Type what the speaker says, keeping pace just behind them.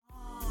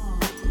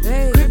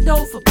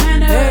Crypto for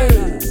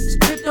planners.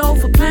 Crypto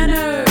for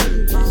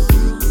planners.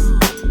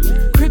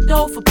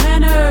 Crypto for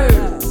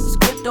planners.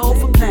 Crypto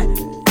for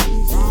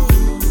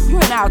planners. You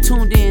are now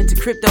tuned in to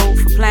Crypto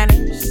for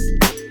Planners.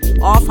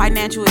 All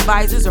financial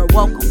advisors are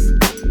welcome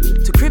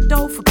to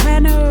Crypto for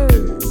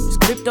Planners.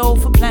 Crypto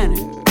for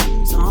Planners.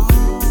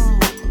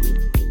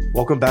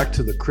 Welcome back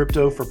to the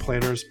Crypto for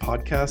Planners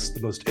podcast,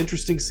 the most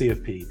interesting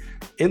CFP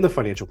in the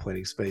financial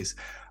planning space.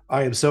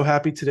 I am so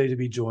happy today to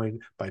be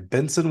joined by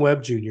Benson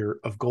Webb Jr.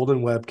 of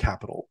Golden Web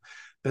Capital.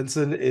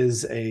 Benson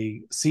is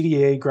a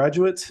CDA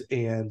graduate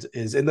and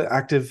is in the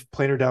active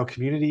Planner DAO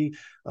community,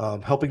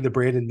 helping the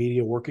brand and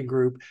media working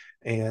group.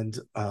 And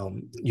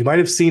you might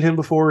have seen him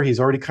before.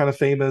 He's already kind of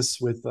famous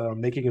with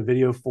making a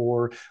video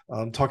for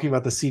talking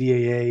about the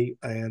CDAA.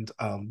 And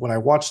when I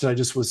watched it, I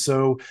just was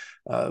so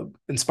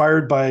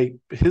inspired by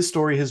his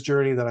story, his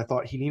journey, that I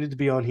thought he needed to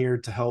be on here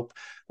to help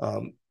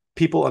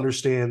people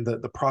understand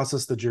the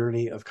process, the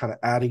journey of kind of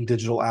adding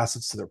digital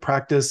assets to their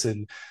practice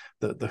and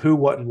the who,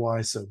 what, and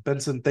why. So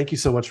Benson, thank you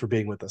so much for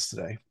being with us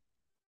today.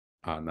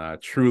 And I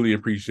truly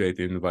appreciate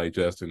the invite,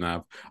 Justin.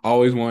 I've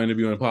always wanted to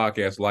be on a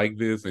podcast like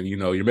this, and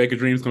you're making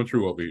dreams come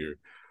true over here.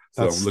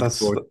 So I'm looking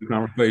forward to the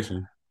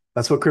conversation.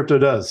 That's what crypto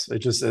does.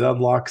 It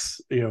unlocks,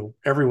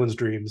 everyone's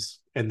dreams.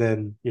 And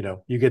then,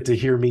 you get to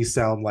hear me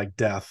sound like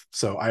death.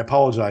 So I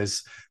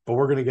apologize, but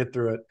we're going to get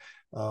through it.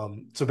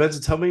 So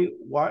Benson, tell me,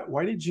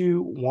 why did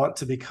you want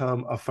to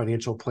become a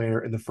financial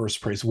planner in the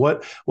first place?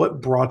 What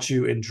brought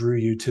you and drew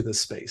you to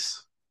this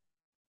space?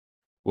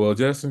 Well,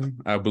 Justin,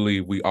 I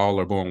believe we all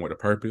are born with a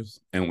purpose.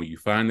 And when you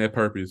find that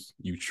purpose,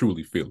 you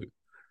truly feel it.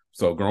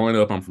 So growing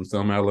up, I'm from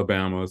Selma,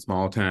 Alabama, a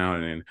small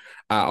town, and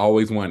I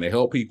always wanted to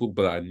help people,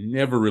 but I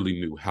never really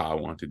knew how I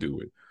wanted to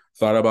do it.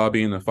 Thought about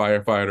being a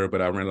firefighter,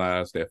 but I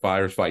realized that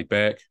fires fight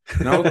back.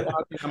 And I was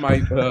like, I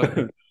might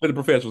let the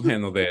professionals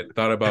handle that.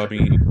 Thought about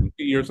being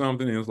EMT or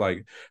something, and it was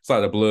like,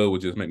 the blood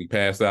would just make me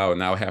pass out, and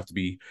now I have to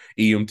be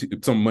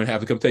EMT. Someone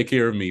have to come take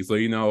care of me. So,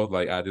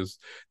 I just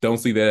don't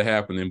see that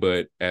happening.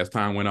 But as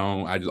time went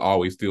on, I just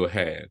always still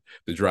had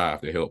the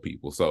drive to help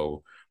people.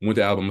 So went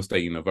to Alabama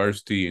State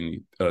University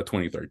in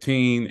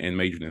 2013 and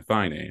majored in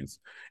finance.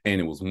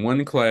 And it was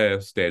one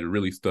class that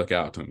really stuck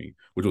out to me,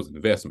 which was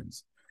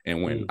investments.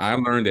 And when I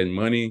learned that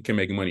money can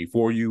make money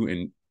for you,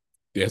 and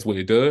that's what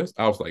it does,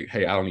 I was like,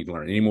 hey, I don't need to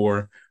learn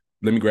anymore.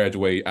 Let me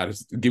graduate. I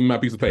just give me my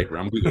piece of paper.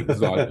 I'm good. This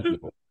is all I do.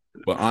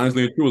 But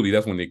honestly and truly,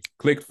 that's when it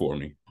clicked for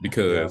me,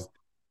 because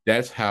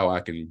that's how I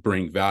can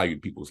bring value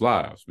to people's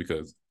lives,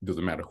 because it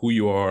doesn't matter who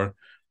you are,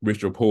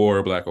 rich or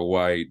poor, black or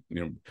white,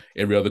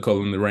 every other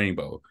color in the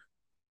rainbow.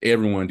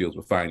 Everyone deals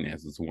with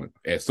finances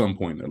at some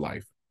point in their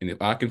life. And if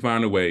I can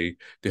find a way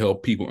to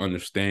help people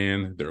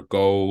understand their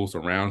goals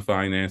around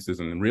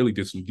finances and really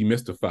just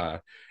demystify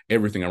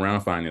everything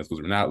around finance,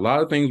 because a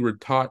lot of things we're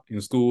taught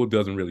in school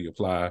doesn't really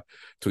apply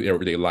to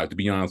everyday life, to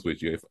be honest with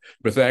you. If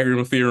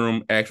Pythagorean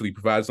theorem actually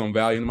provides some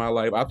value in my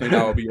life, I think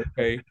I'll be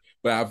okay.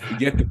 But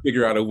I've yet to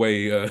figure out a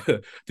way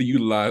to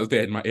utilize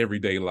that in my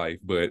everyday life.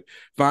 But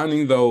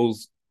finding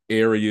those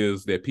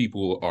areas that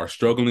people are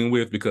struggling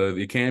with, because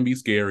it can be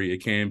scary,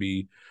 it can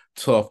be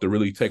tough to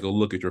really take a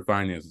look at your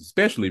finances,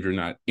 especially if you're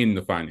not in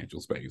the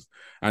financial space.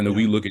 I know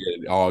we look at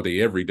it all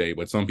day, every day,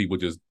 but some people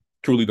just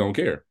truly don't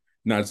care.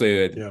 Not to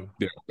say that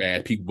they're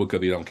bad people because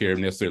they don't care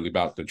necessarily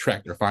about to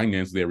track their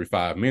finances every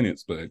 5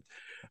 minutes, but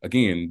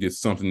again, it's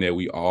something that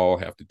we all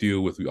have to deal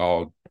with. We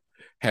all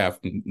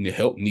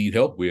need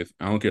help with.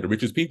 I don't care. The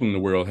richest people in the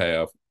world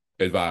have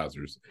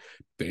advisors.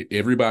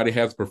 Everybody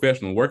has a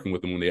professional working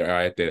with them when they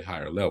are at that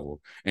higher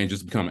level, and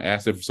just become an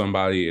asset for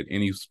somebody at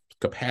any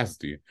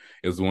capacity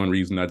is one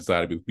reason I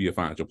decided to be a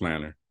financial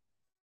planner.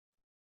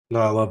 No,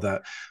 I love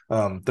that.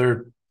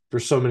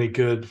 There's so many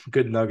good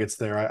nuggets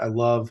there. I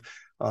love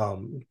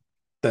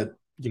that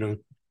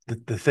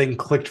the thing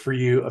clicked for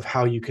you of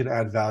how you can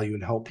add value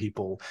and help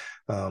people,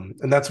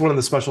 and that's one of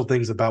the special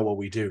things about what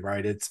we do,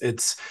 right?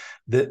 It's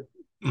that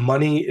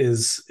money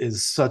is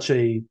such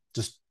a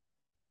just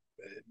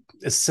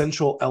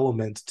essential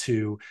element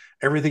to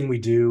everything we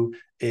do.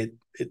 It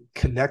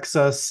connects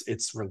us.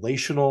 It's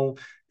relational.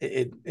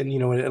 It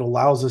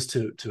allows us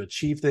to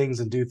achieve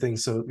things and do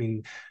things. So, I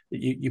mean,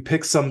 you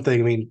pick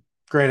something. I mean,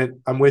 granted,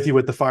 I'm with you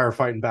with the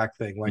firefighting back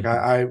thing. Like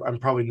I'm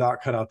probably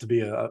not cut out to be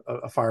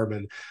a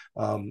fireman.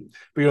 But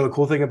the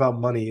cool thing about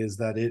money is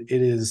that it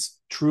is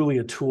truly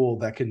a tool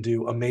that can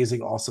do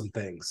amazing, awesome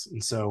things.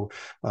 And so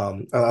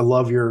I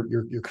love your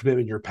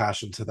commitment, your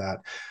passion to that.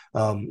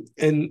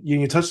 And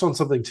you touched on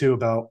something too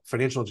about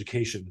financial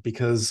education,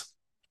 because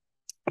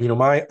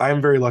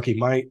I'm very lucky.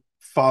 My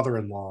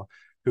father-in-law,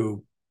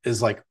 who is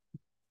like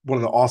one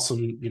of the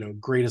awesome,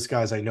 greatest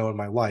guys I know in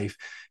my life,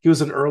 he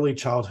was an early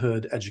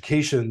childhood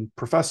education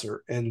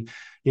professor. And,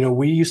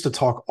 we used to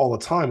talk all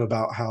the time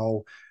about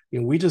how,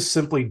 we just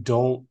simply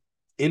don't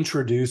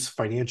introduce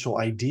financial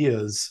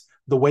ideas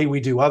the way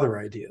we do other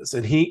ideas.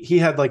 And he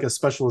had like a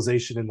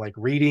specialization in like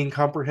reading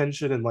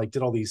comprehension, and like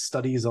did all these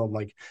studies on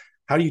like,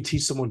 how do you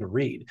teach someone to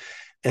read?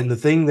 And the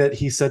thing that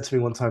he said to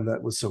me one time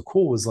that was so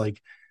cool was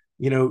like,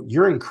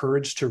 you're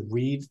encouraged to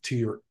read to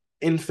your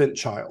infant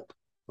child.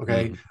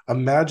 Okay.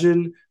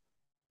 Imagine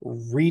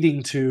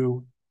reading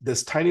to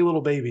this tiny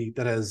little baby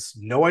that has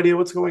no idea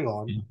what's going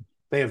on.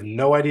 They have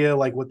no idea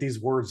like what these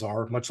words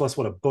are, much less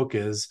what a book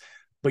is,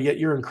 but yet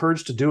you're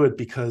encouraged to do it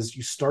because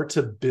you start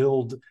to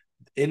build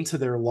into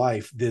their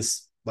life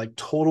this like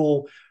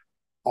total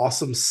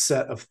awesome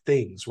set of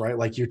things, right?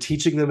 Like you're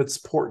teaching them it's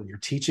important, you're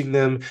teaching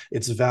them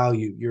its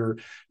value, you're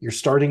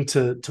starting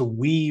to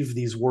weave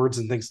these words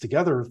and things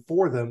together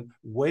for them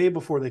way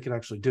before they can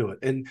actually do it.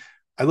 And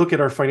I look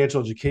at our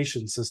financial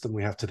education system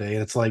we have today,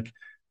 and it's like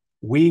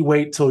we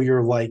wait till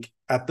you're like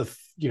at the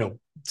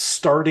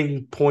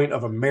starting point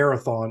of a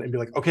marathon and be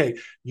like, okay,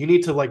 you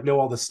need to like know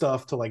all this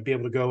stuff to like be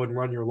able to go and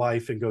run your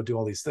life and go do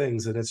all these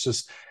things. And it's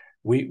just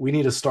we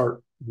need to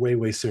start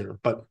way sooner,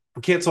 but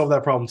we can't solve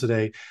that problem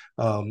today.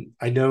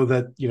 I know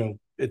that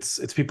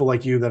it's people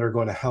like you that are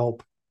going to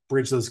help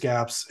bridge those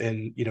gaps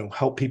and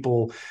help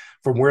people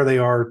from where they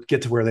are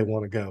get to where they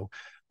want to go.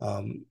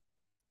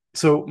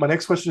 So my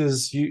next question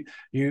is, you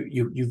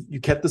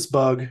kept this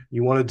bug,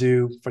 you want to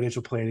do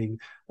financial planning.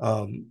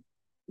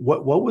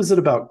 What was it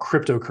about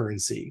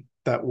cryptocurrency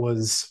that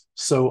was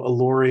so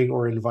alluring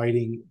or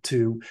inviting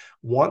to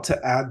want to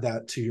add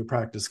that to your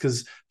practice?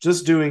 Because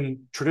just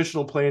doing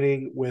traditional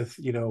planning with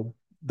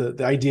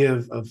the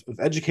idea of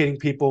educating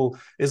people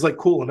is like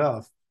cool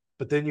enough,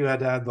 but then you had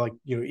to add like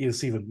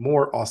this even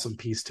more awesome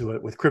piece to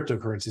it with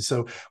cryptocurrency.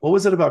 So what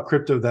was it about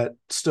crypto that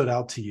stood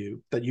out to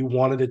you, that you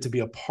wanted it to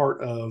be a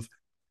part of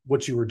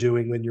what you were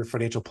doing in your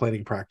financial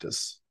planning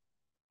practice?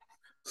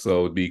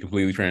 So to be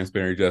completely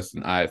transparent,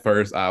 Justin, at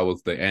first I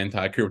was the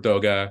anti-crypto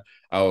guy.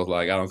 I was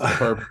like, I don't see the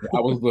purpose.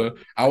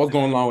 I was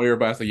going along with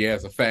everybody. Say, yeah,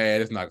 it's a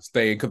fad. It's not gonna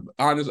stay. Because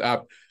honestly,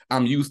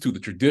 I'm used to the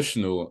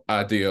traditional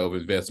idea of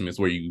investments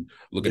where you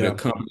look at their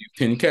companies,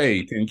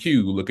 10K,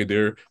 10Q, look at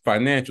their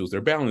financials,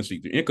 their balance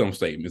sheet, their income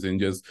statements, and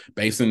just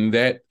basing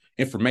that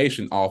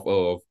information off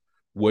of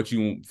what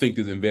you think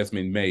this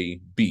investment may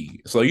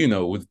be. So,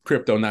 with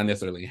crypto not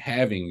necessarily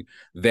having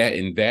that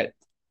in that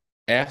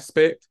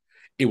aspect,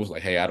 it was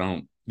like, hey,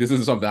 this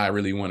isn't something I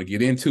really want to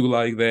get into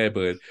like that.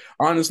 But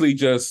honestly,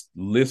 just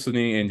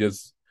listening and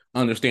just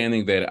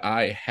understanding that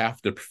I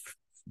have to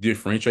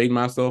differentiate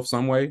myself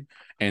some way.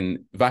 And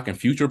if I can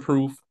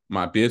future-proof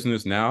my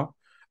business now,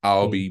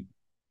 I'll be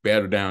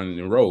better down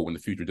the road when the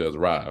future does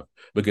arrive.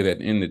 Because at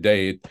the end of the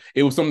day,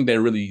 it was something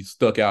that really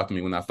stuck out to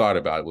me when I thought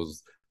about it.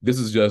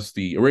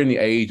 We're in the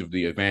age of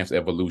the advanced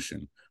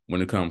evolution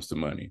when it comes to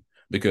money.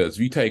 Because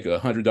if you take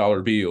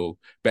 $100 bill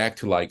back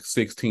to like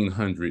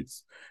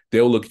 1600s,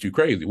 they'll look at you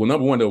crazy. Well,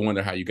 number one, they'll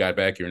wonder how you got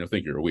back here and they'll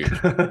think you're a witch.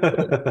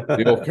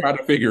 They'll try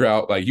to figure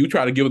out, like, you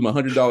try to give them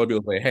 $100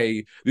 bill, say,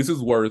 hey, this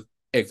is worth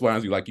X, Y,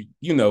 and Z. Like,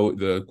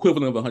 the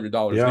equivalent of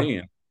 $100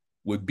 then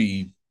would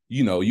be,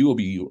 you will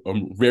be a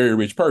very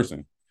rich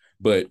person.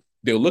 But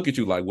they'll look at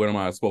you like, what am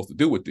I supposed to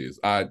do with this?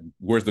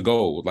 Where's the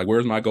gold? Like,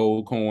 where's my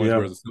gold coins?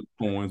 Where's the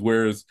silver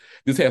coins?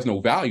 This has no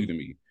value to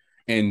me.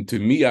 And to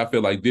me, I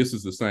feel like this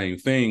is the same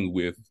thing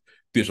with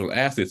digital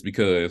assets,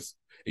 because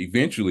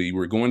eventually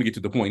we're going to get to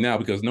the point now,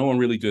 because no one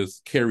really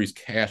just carries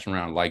cash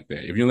around like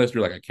that. Unless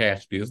you're like a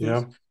cash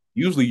business,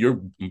 usually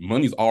your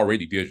money's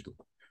already digital.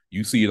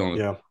 You see it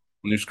on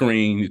the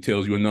screen, it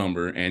tells you a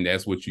number, and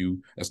that's the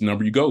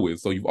number you go with.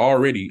 So you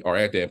already are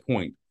at that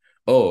point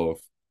of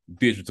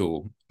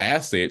digital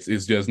assets.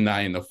 It's just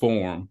not in the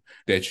form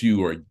that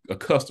you are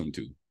accustomed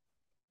to.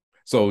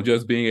 So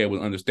just being able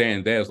to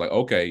understand that, it's like,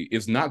 okay,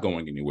 it's not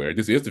going anywhere.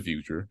 This is the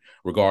future,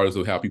 regardless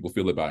of how people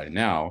feel about it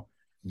now.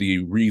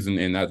 The reason,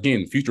 and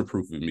again,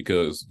 future-proofing,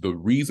 because the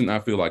reason I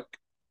feel like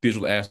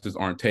digital assets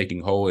aren't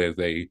taking hold as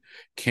they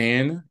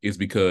can is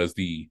because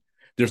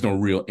there's no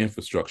real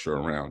infrastructure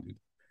around it.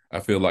 I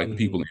feel like the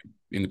people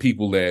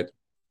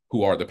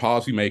who are the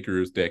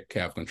policymakers that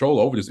have control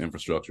over this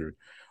infrastructure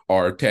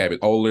are a tad bit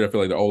older. I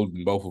feel like they're older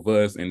than both of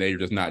us, and they're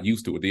just not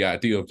used to it. The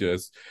idea of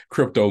just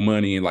crypto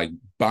money and like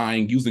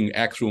using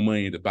actual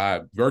money to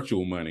buy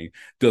virtual money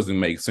doesn't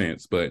make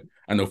sense. But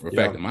I know for a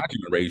fact that my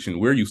generation,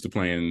 we're used to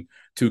playing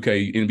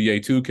 2K, NBA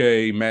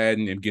 2K,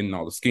 Madden, and getting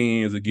all the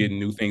skins and getting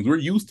new things. We're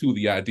used to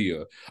the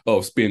idea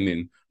of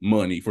spending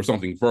money for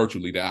something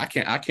virtually that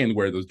I can't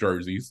wear those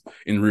jerseys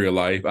in real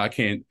life. I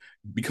can't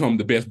become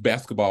the best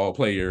basketball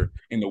player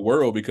in the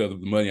world because of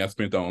the money I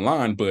spent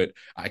online, but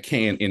I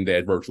can in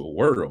that virtual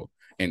world.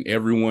 And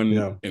everyone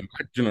in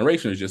my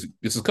generation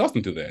is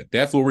accustomed to that.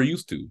 That's what we're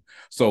used to.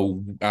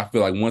 So I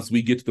feel like once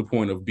we get to the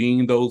point of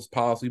being those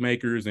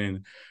policymakers,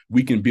 and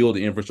we can build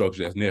the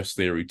infrastructure that's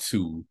necessary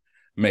to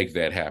make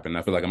that happen.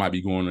 I feel like I might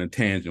be going on a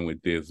tangent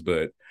with this,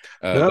 but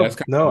that's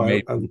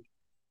kind of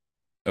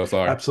oh,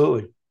 sorry.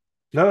 Absolutely.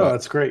 No,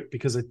 that's great,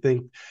 because I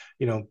think,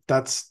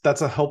 that's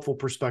a helpful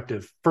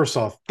perspective. First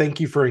off, thank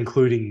you for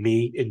including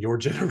me in your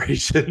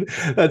generation.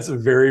 That's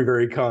very,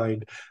 very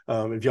kind.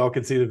 If y'all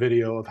can see the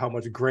video of how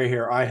much gray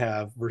hair I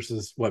have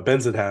versus what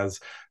Benson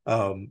has,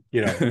 there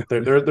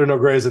are no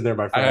grays in there,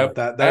 my friend.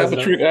 I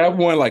have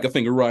one, like, I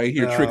think right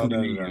here,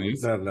 trickling in.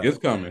 It's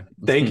coming.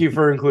 Thank you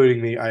for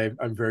including me.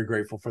 I'm very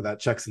grateful for that.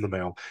 Checks in the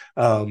mail.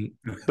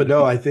 But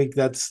no, I think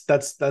that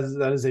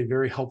is a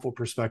very helpful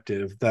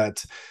perspective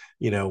that,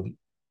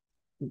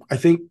 I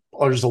think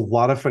there's a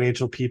lot of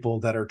financial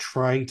people that are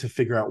trying to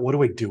figure out, what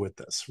do I do with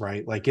this,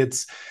 right? Like,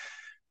 it's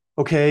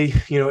okay,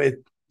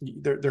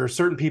 there are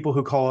certain people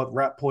who call it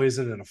rat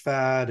poison and a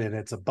fad and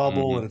it's a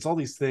bubble and it's all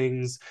these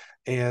things.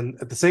 And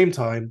at the same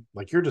time,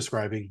 like you're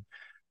describing,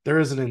 there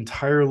is an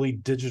entirely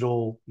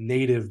digital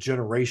native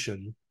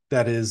generation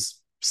that is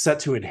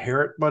set to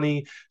inherit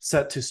money,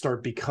 set to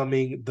start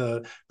becoming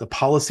the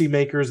policy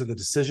makers and the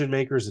decision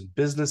makers in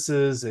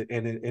businesses and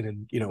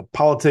in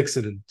politics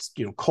and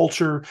in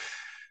culture.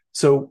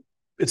 So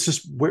it's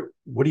just, what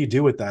do you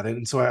do with that?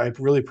 And so I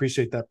really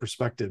appreciate that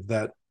perspective,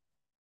 that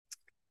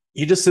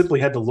you just simply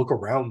had to look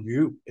around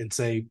you and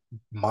say,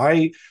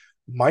 my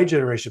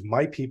generation,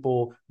 my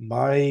people,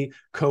 my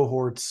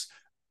cohorts,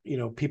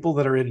 people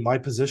that are in my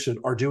position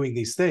are doing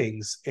these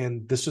things,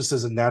 and this just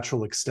is a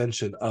natural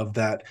extension of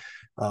that,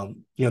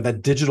 that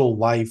digital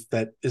life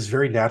that is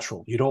very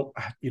natural. You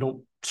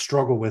don't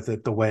struggle with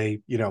it the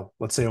way,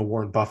 let's say a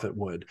Warren Buffett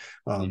would.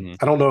 I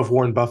don't know if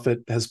Warren Buffett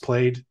has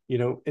played,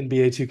 NBA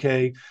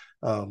 2K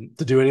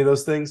to do any of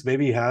those things.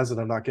 Maybe he has, and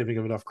I'm not giving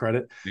him enough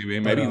credit. Maybe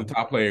he's a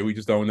top player, we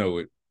just don't know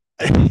it.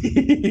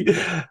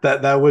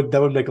 that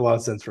would make a lot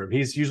of sense for him.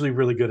 He's usually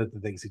really good at the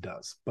things he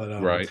does.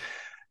 But right.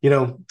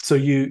 So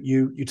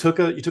you took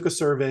a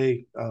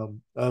survey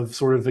of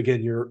sort of,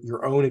 again,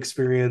 your own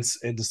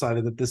experience, and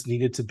decided that this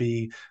needed to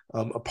be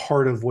a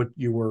part of what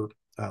you were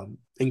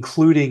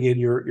including in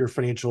your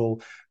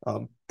financial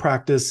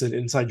practice and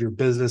inside your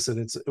business. And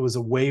it was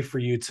a way for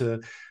you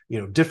to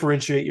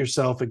differentiate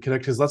yourself and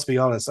connect. Because let's be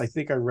honest, I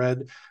think I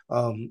read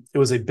it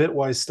was a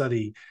Bitwise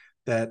study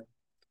that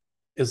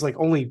is like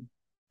only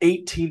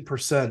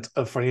 18%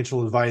 of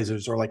financial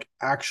advisors are like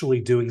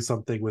actually doing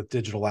something with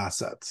digital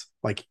assets.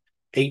 Like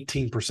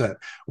 18%.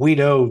 We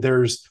know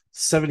there's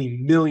 70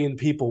 million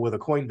people with a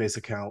Coinbase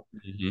account,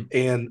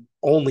 and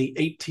only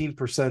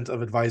 18%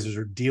 of advisors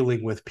are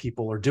dealing with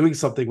people or doing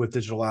something with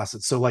digital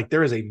assets. So like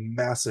there is a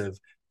massive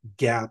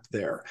gap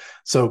there.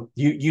 So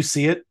you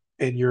see it,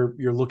 and you're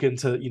looking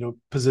to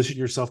position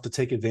yourself to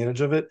take advantage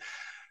of it.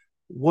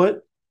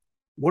 What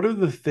are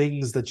the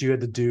things that you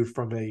had to do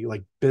from a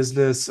like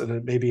business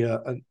and maybe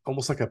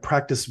almost like a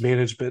practice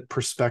management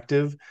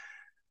perspective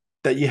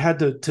that you had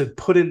to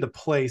put into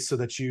place so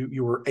that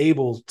you were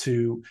able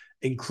to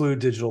include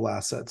digital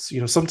assets?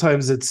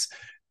 Sometimes it's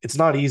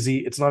not easy,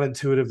 it's not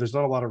intuitive, there's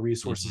not a lot of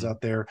resources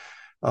out there.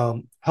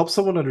 Help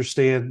someone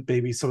understand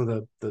maybe some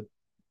of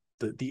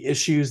the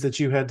issues that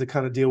you had to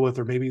kind of deal with,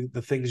 or maybe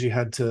the things you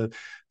had to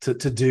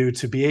do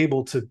to be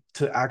able to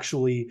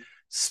actually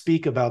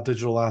speak about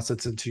digital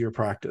assets into your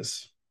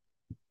practice.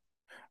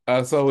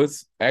 So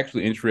it's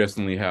actually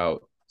interestingly how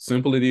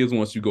simple it is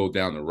once you go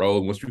down the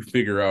road. Once you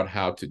figure out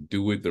how to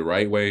do it the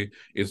right way,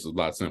 it's a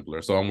lot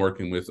simpler. So I'm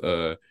working with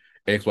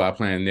XY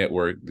Plan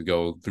Network to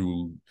go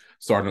through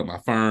starting up my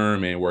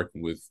firm and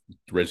working with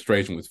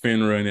registration with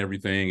FINRA and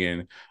everything.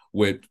 And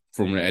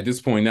from at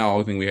this point now, the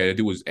only thing we had to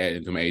do was add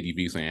into my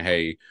ADV saying,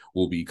 hey,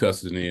 we'll be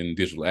custodying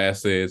digital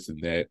assets, and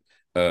that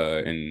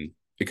and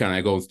it kind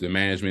of goes to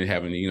management,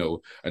 having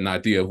an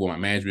idea of what my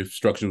management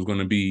structure was going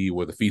to be,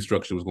 what the fee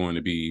structure was going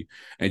to be,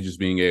 and just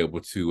being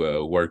able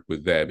to work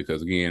with that.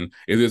 Because again,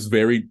 it's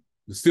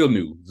still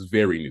new. It's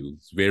very new.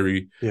 It's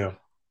very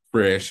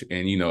fresh,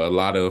 and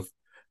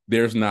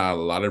there's not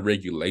a lot of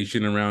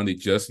regulation around it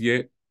just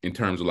yet, in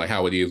terms of like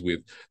how it is with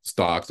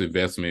stocks,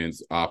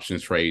 investments,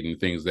 options trading,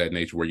 things of that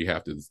nature, where you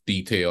have to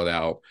detail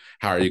out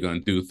how are you going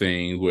to do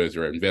things, where's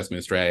your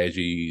investment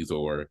strategies,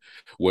 or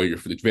what your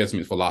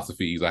investment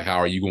philosophies, like how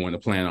are you going to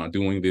plan on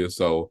doing this.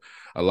 So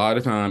a lot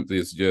of times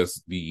it's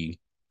just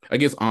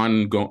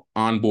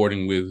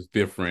onboarding with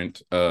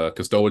different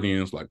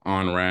custodians, like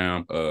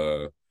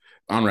OnRamp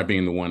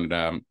being the one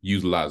that I'm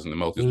utilizing the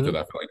most, is because I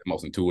feel like the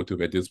most intuitive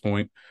at this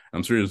point.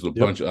 I'm sure there's a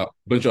bunch of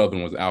other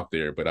ones out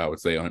there, but I would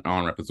say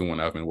OnRamp is the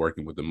one I've been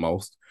working with the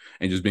most,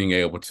 and just being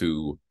able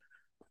to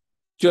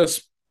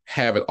just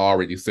have it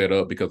already set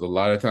up, because a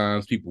lot of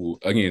times people,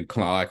 again,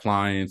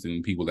 clients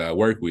and people that I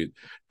work with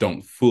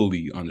don't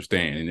fully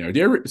understand, and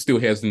they're still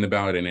hesitant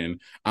about it. And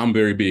I'm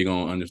very big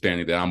on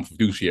understanding that I'm a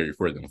fiduciary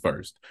for them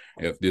first.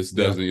 If this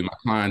doesn't, if my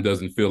client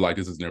doesn't feel like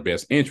this is in their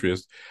best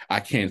interest, I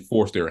can't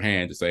force their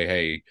hand to say,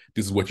 hey,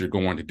 this is what you're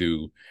going to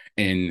do.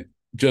 And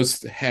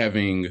just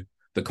having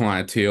the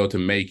clientele to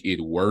make it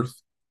worth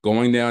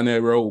going down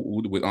that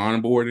road with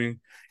onboarding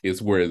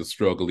is where the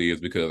struggle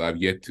is, because I've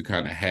yet to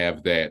kind of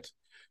have that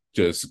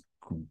just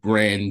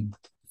grand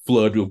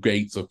flood of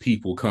gates of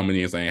people coming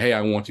in saying, hey, I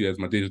want you as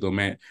my digital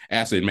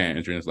asset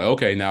manager. And it's like,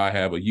 okay, now I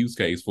have a use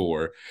case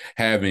for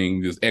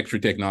having this extra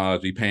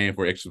technology, paying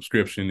for extra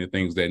subscription and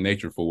things of that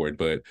nature for it.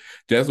 But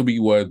that will be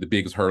one of the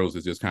biggest hurdles,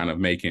 is just kind of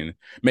make it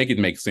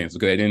make sense.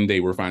 Because at the end of the day,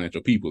 we're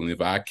financial people. And if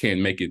I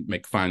can't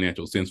make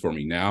financial sense for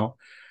me now,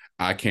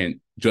 I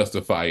can't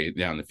justify it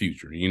down the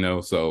future,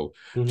 So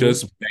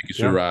just making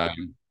sure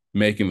I'm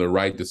making the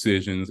right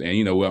decisions.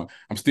 And,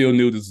 I'm still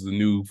new. This is a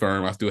new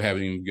firm. I still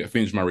haven't even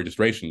finished my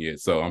registration yet.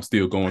 So I'm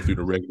still going through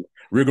the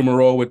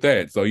rigmarole with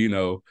that. So,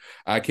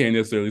 I can't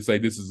necessarily say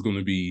this is going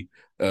to be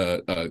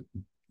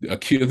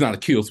it's not a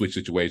kill switch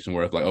situation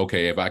where it's like,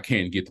 okay, if I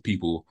can't get the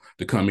people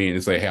to come in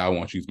and say, hey, I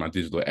want to use my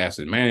digital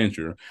asset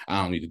manager,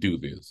 I don't need to do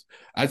this.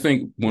 I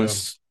think Yeah.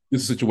 once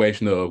this is a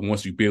situation of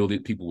once you build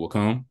it, people will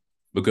come,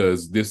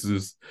 because this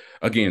is,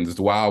 again, this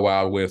wild,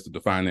 wild west of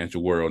the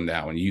financial world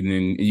now. And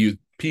you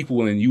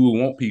people, and you will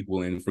want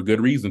people, and for good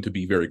reason, to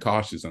be very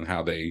cautious on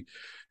how they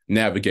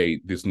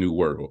navigate this new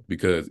world,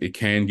 because it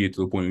can get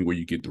to the point where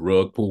you get the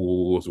rug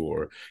pulls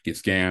or get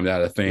scammed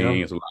out of Yeah.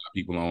 things. A lot of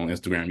people on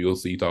Instagram you'll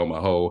see talking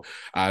about, oh,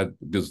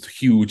 there's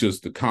huge,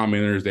 just the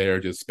commenters there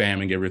just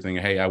spamming everything.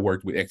 Hey, I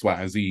worked with X,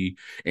 Y, and Z,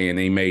 and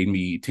they made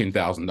me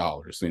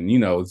 $10,000. And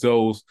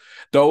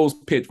those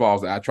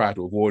pitfalls that I try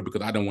to avoid,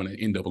 because I don't want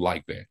to end up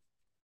like that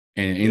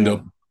and end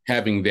up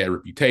having that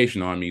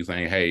reputation on me,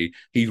 saying, hey,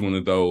 he's one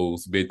of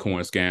those Bitcoin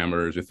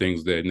scammers or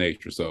things of that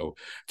nature. So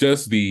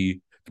just the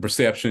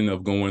perception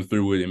of going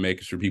through it and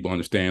making sure people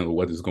understand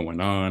what is going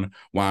on,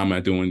 why am I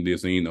doing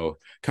this, and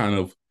kind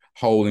of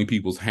holding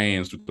people's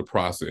hands through the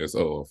process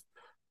of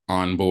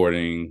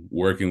onboarding,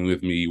 working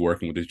with me,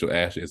 working with digital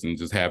assets, and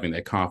just having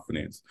that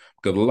confidence.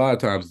 Because a lot of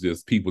times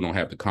just people don't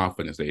have the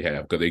confidence they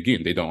have, because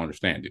again, they don't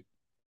understand it.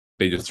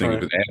 They just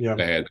think of it as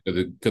bad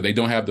because they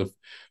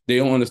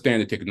don't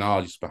understand the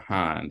technologies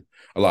behind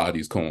a lot of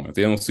these coins.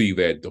 They don't see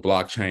that the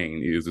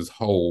blockchain is this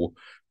whole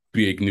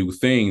big new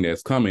thing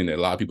that's coming that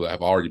a lot of people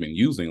have already been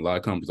using, a lot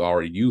of companies are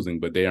already using,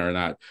 but they are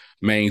not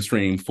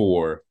mainstream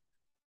for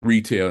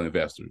retail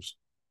investors.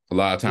 A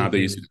lot of times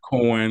they see the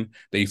coin,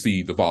 they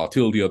see the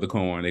volatility of the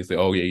coin, they say,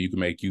 oh yeah, you can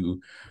make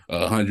you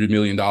 $100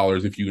 million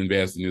if you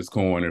invest in this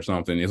coin or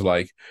something. It's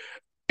like,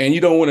 and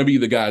you don't want to be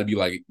the guy to be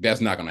like, that's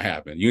not going to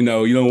happen. You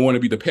don't want to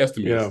be the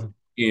pessimist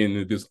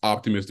in this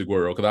optimistic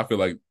world, because I feel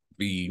like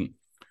the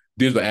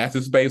digital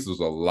asset space is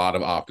a lot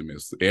of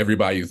optimists.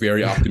 Everybody is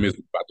very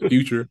optimistic about the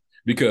future,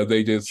 because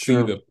they just see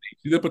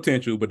the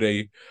potential, but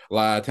a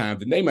lot of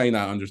times they may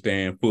not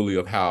understand fully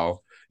of how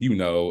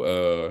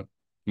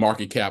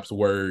market caps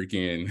work,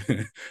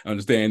 and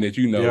understand that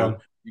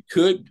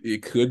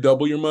it could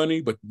double your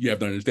money, but you have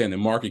to understand that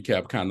market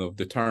cap kind of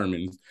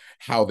determines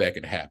how that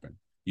could happen.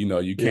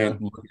 You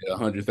can't look at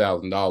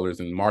 $100,000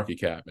 in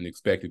market cap and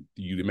expect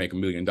you to make $1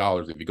 million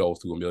if it goes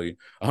to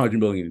 $100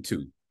 million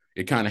too.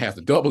 It kind of has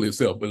to double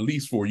itself, at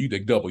least for you to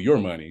double your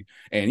money.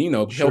 And,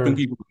 helping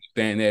people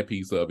understand that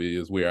piece of it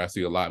is where I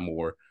see a lot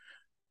more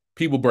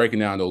people breaking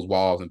down those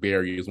walls and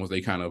barriers once they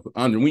kind of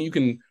when you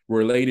can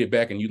relate it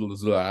back and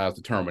utilize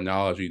the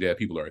terminology that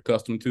people are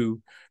accustomed to,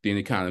 then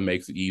it kind of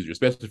makes it easier,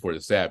 especially for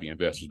the savvy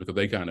investors, because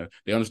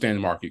they understand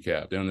the market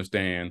cap, they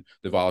understand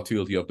the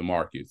volatility of the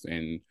markets,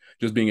 and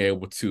just being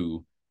able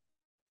to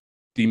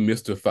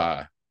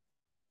demystify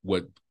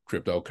what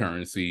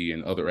cryptocurrency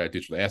and other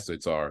digital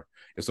assets are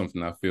is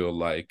something I feel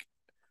like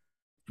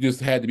just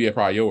had to be a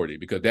priority,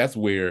 because that's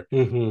where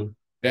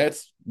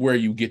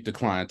you get the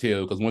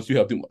clientele. Because once you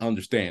help them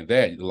understand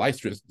that, the light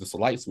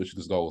switch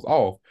just goes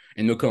off,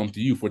 and they'll come to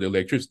you for the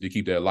electricity to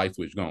keep that light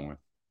switch going.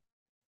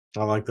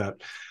 I like that.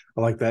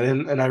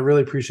 And I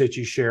really appreciate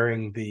you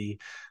sharing the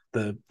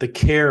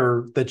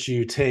care that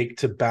you take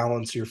to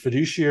balance your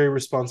fiduciary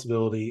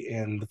responsibility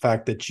and the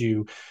fact that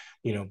you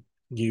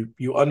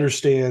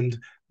understand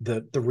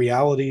the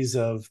realities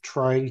of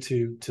trying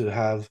to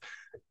have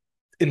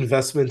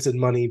investments and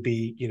money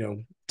be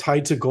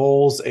tied to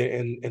goals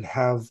and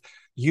have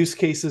use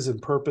cases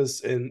and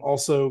purpose, and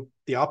also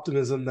the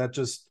optimism that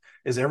just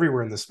is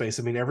everywhere in the space.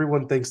 I mean,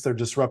 everyone thinks they're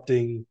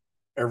disrupting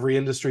every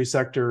industry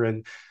sector,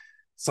 and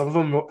some of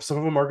them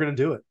are going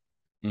to do it.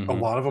 A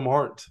lot of them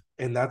aren't,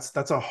 and that's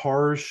a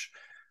harsh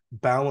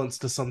balance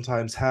to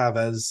sometimes have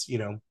as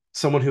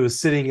someone who is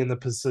sitting in the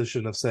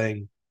position of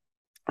saying,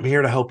 I'm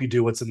here to help you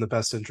do what's in the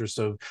best interest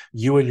of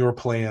you and your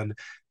plan.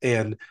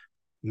 And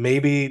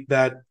maybe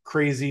that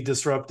crazy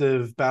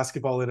disruptive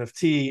basketball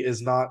NFT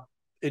is not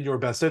in your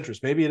best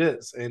interest. Maybe it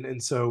is.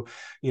 And so,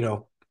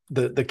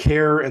 the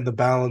care and the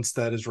balance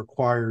that is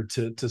required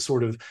to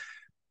sort of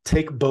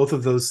take both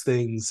of those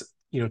things,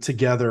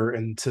 together,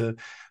 and to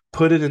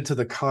put it into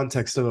the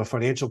context of a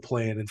financial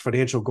plan and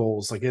financial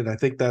goals. Again, I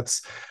think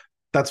that's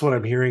what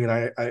I'm hearing.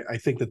 And I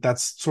think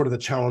that's sort of the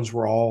challenge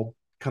we're all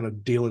kind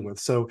of dealing with.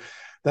 So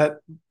that's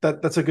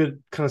a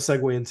good kind of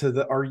segue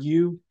into are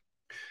you,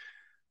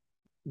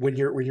 when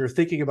you're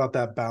thinking about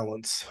that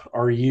balance,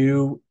 are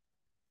you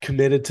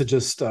committed to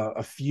just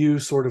a few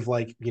sort of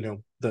like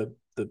the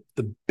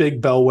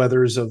big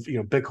bellwethers of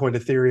Bitcoin,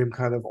 Ethereum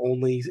kind of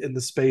only in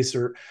the space,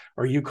 or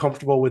are you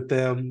comfortable with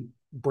them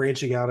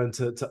branching out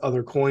into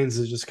other coins?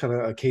 Is just kind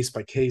of a case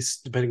by case,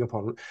 depending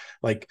upon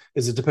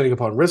is it depending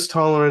upon risk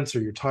tolerance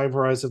or your time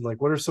horizon?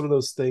 Like, what are some of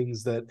those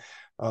things that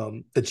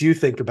you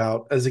think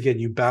about as, again,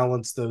 you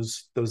balance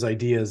those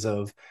ideas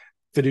of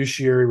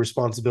fiduciary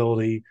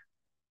responsibility,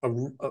 a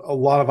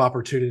lot of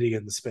opportunity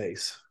in the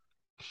space?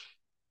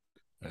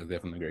 That's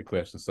definitely a great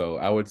question. So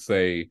I would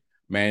say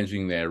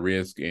managing that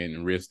risk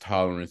and risk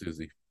tolerance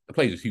is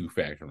plays a huge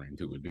factor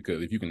into it,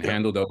 because if you can Yeah.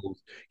 handle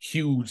those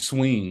huge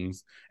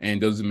swings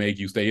and doesn't make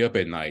you stay up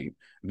at night,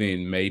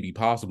 then maybe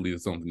possibly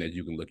it's something that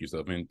you can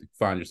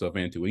find yourself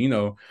into.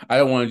 And, I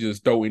don't want to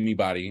just throw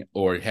anybody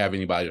or have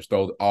anybody just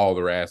throw all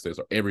their assets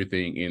or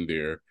everything in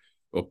their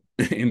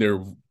in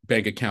their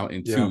bank account Yeah.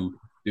 into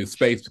this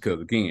space,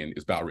 because again,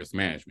 it's about risk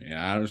management. And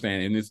I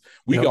understand, and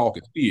we Yep. all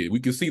can see it.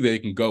 We can see that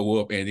it can go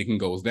up and it can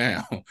go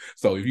down.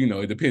 So if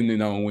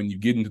depending on when you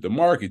get into the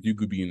market, you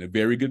could be in a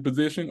very good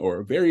position or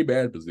a very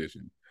bad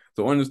position.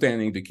 So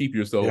understanding to keep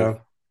yourself Yeah.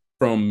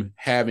 from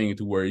having it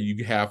to where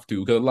you have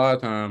to, because a lot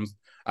of times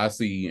I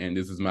see, and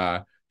this is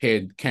my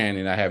head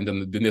canon, I haven't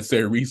done the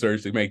necessary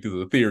research to make this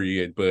a theory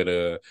yet,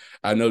 but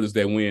I noticed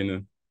that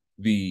when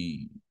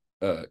the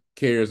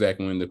CARES Act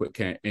went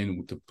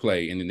into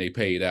play, and then they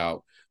paid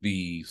out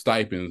the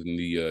stipends and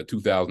the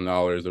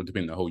 $2,000, or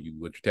depending on what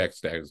your tax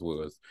status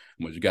was,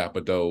 how much you got,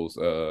 but those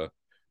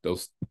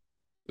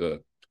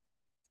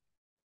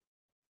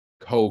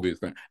COVID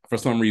thing, for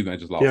some reason I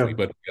just lost me,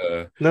 but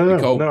the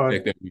COVID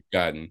check that we've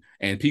gotten,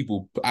 and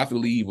people, I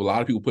believe a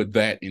lot of people put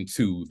that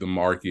into the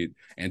market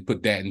and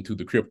put that into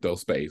the crypto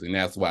space, and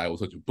that's why it was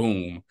such a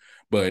boom.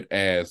 But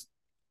as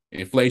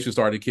inflation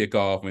started to kick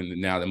off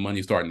and now the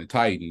money's starting to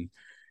tighten,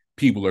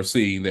 people are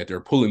seeing that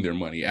they're pulling their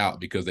money out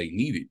because they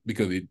need it,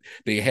 because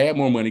they had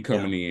more money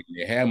coming in.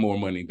 They had more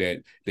money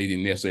that they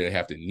didn't necessarily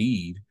have to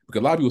need, because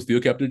a lot of people still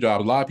kept their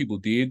jobs. A lot of people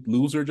did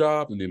lose their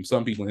jobs, and then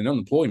some people in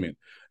unemployment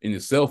in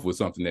itself was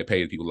something that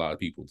paid a lot of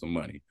people some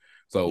money.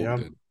 So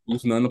the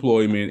boosting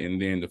unemployment, and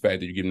then the fact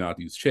that you're giving out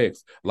these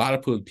checks, a lot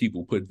of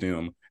people put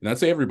them, and I'd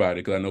say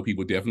everybody, because I know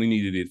people definitely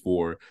needed it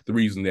for the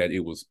reason that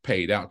it was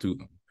paid out to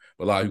them.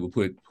 But a lot of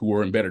people who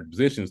were in better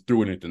positions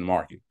threw it into the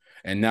market.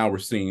 And now we're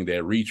seeing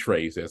that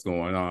retrace that's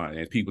going on,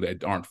 and people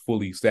that aren't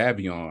fully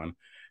savvy on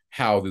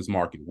how this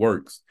market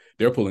works,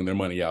 they're pulling their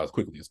money out as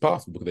quickly as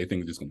possible because they think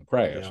it's just going to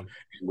crash. And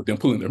with them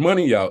pulling their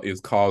money out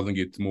is causing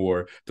it to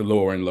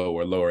lower and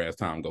lower as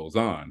time goes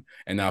on.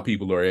 And now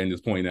people are in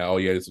this point now, oh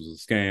yeah, this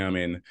was a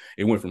scam, and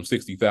it went from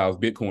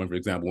 60,000. Bitcoin, for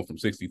example, went from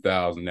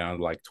 60,000 down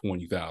to like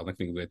 20,000. I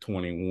think it was at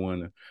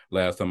 21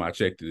 last time I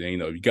checked it.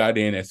 And, if you got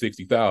in at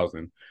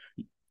 60,000,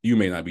 you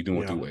may not be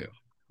doing too well.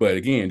 But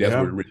again, that's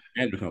where risk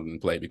management comes into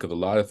play, because a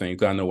lot of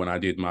things, I know when I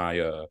did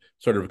my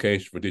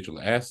certification for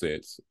digital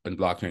assets and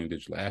blockchain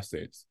digital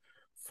assets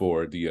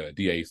for the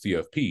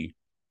DACFP,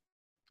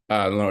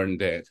 I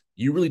learned that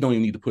you really don't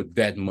even need to put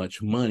that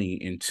much money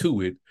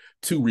into it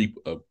to reap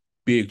a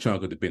big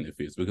chunk of the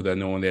benefits, because I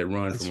know on that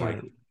run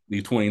like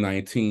the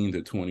 2019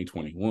 to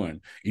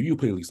 2021, if you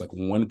put at least like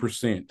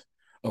 1%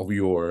 of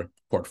your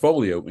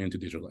portfolio into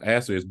digital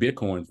assets,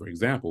 Bitcoin, for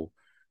example,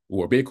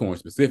 or Bitcoin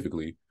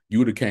specifically, you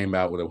would have came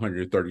out with a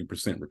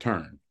 130%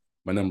 return.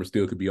 My numbers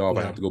still could be off.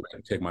 I have to go back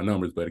and check my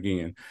numbers. But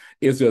again,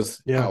 it's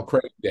just how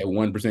crazy that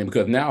 1%,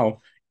 because now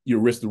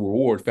your risk to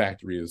reward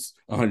factor is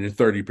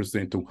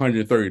 130% to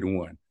 130 to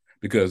 1.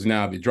 Because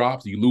now if it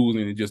drops, you lose,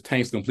 and it just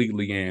tanks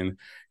completely, and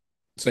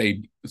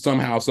say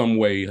somehow, some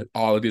way,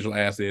 all the digital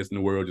assets in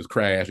the world just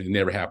crash and it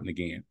never happened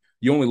again.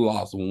 You only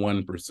lost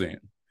 1%.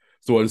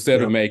 So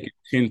instead of making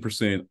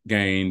 10%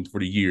 gain for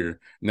the year,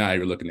 now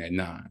you're looking at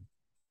 9.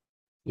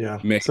 Yeah.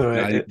 So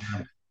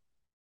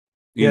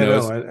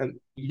it's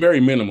very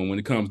minimum when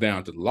it comes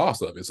down to the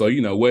loss of it. So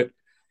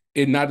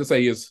not to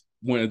say it's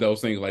one of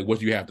those things like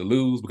what you have to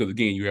lose, because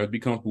again, you have to be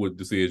comfortable with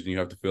the decision. You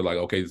have to feel like,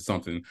 okay, it's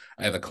something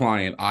as a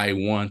client I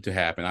want to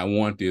happen. I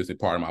want this as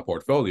part of my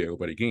portfolio.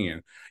 But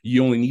again,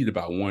 you only need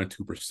about 1 or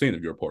 2%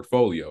 of your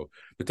portfolio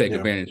to take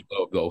advantage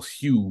of those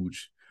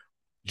huge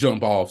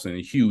jump offs and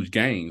huge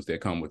gains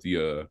that come with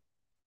the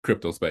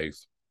crypto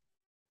space.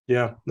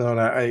 Yeah, no, and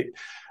I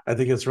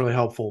think it's really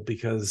helpful,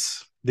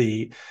 because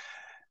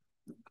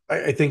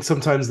I think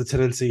sometimes the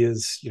tendency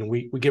is,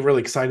 we get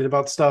really excited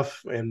about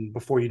stuff, and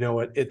before you know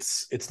it,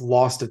 it's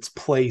lost its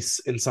place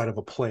inside of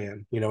a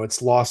plan.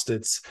 It's lost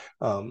its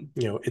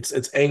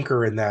its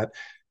anchor, in that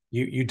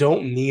you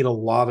don't need a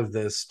lot of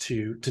this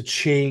to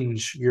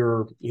change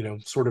your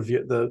sort of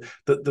the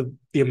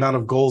amount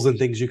of goals and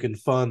things you can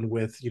fund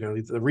with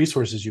the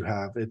resources you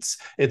have. It's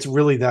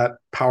really that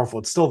powerful.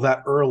 It's still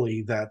that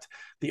early that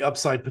the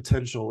upside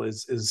potential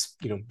is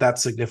that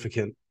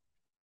significant.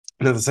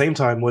 And at the same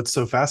time, what's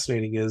so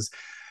fascinating is,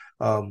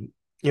 and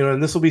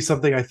this will be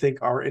something I think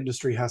our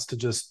industry has to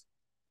just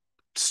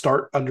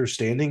start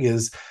understanding,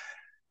 is,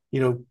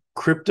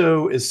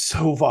 crypto is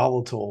so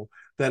volatile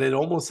that it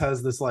almost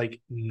has this like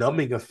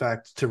numbing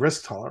effect to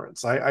risk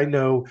tolerance. I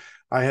know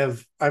I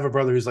have a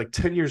brother who's like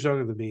 10 years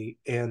younger than me,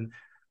 and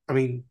I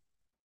mean,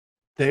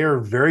 they are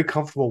very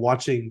comfortable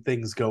watching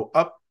things go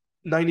up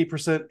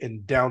 90%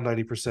 and down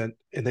 90%,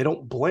 and they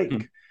don't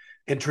blink.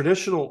 And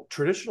traditional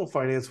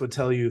finance would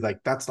tell you like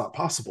that's not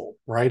possible,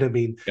 right? I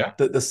mean,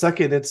 the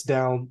second it's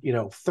down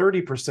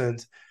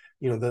 30%,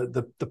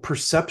 the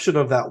perception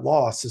of that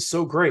loss is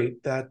so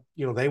great that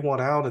they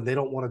want out and they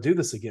don't want to do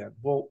this again.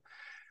 Well,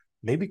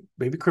 maybe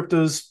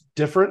crypto's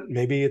different.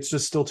 Maybe it's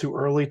just still too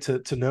early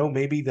to know.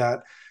 Maybe that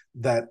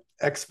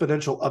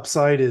exponential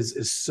upside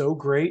is so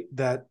great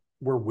that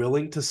we're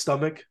willing to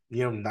stomach,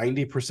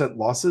 90%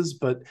 losses,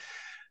 but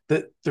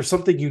that there's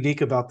something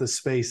unique about this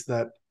space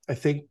that I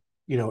think,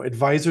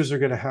 advisors are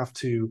going to have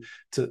to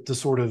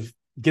sort of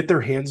get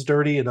their hands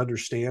dirty and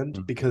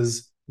understand,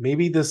 because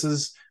maybe this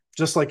is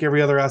just like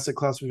every other asset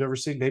class we've ever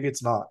seen. Maybe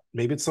it's not.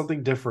 Maybe it's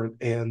something different.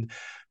 And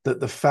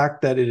the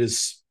fact that it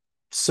is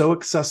so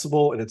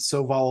accessible and it's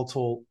so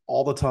volatile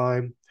all the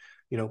time,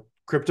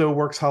 crypto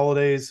works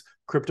holidays,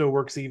 crypto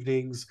works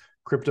evenings,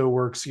 crypto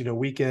works,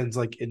 weekends,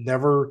 like it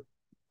never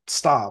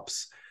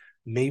stops.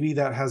 Maybe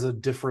that has a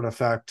different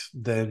effect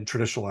than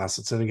traditional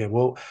assets. And again,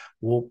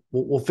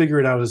 we'll figure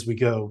it out as we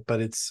go.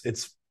 But it's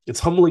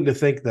humbling to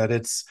think that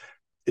it's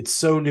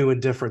so new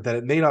and different that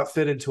it may not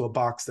fit into a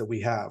box that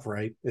we have,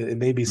 right? It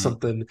may be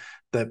something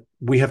that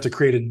we have to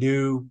create a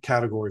new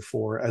category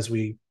for as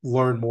we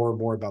learn more and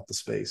more about the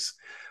space.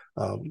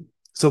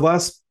 So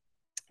last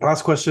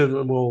question,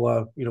 and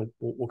we'll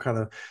kind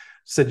of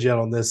send you out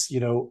on this.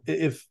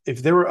 If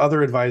there were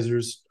other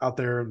advisors out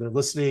there and they're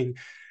listening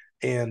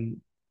and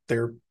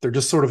they're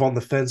just sort of on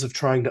the fence of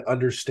trying to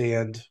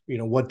understand,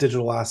 what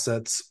digital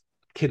assets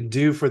can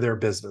do for their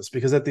business,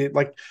 because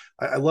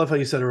I love how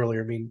you said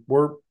earlier. I mean,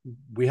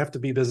 we have to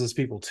be business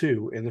people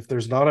too, and if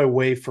there's not a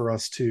way for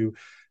us to,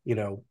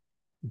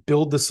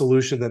 build the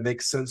solution that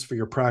makes sense for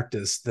your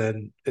practice,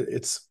 then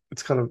it's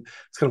kind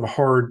of a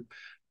hard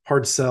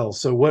sell.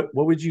 So what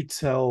would you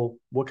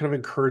what kind of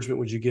encouragement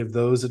would you give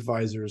those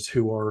advisors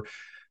who are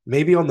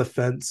maybe on the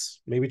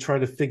fence, maybe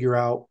trying to figure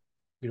out,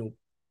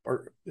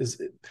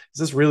 is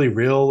this really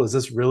real? Is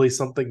this really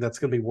something that's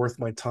going to be worth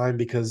my time?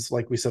 Because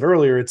like we said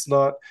earlier, it's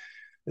not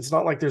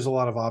like there's a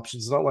lot of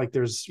options. It's not like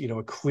there's,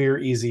 a clear,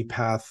 easy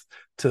path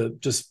to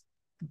just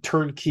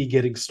turnkey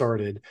getting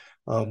started.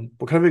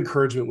 What kind of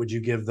encouragement would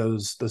you give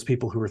those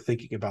people who are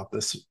thinking about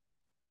this?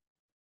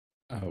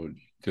 I would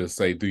just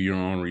say do your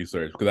own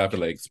research, because I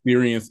feel like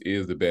experience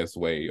is the best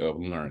way of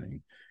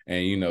learning.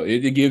 And,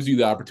 it gives you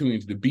the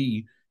opportunity to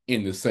be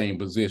in the same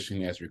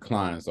position as your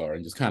clients are,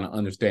 and just kind of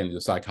understanding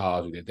the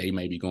psychology that they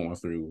may be going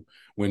through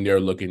when they're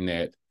looking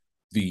at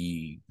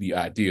the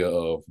idea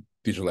of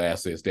digital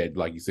assets that,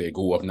 like you said,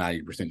 go up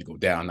 90% to go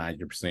down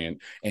 90%, and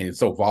it's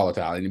so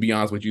volatile. And to be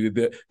honest with you,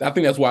 I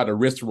think that's why the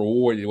risk to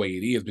reward the way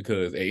it is,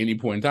 because at any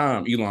point in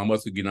time, Elon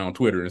Musk could get on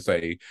Twitter and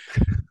say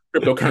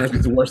cryptocurrency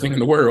is the worst thing in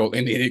the world,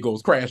 and then it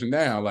goes crashing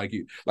down like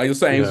the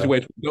same situation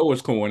with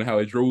Dogecoin, how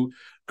it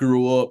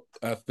grew up.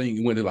 I think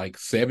it went to like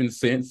 7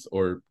 cents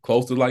or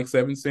close to like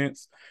 7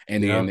 cents,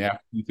 and then after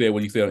he said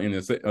what he said in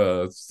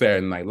the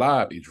Saturday Night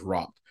Live, it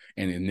dropped,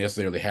 and it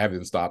necessarily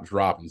haven't stopped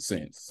dropping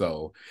since.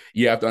 So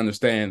you have to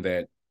understand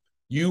that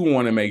you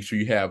want to make sure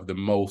you have the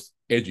most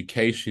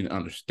education,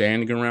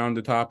 understanding around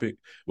the topic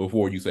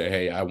before you say,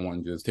 hey, I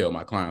want to just tell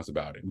my clients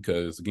about it.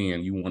 Because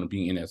again, you want to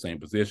be in that same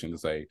position to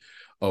say,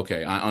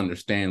 okay, I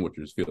understand what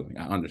you're feeling.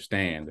 I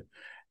understand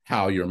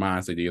how your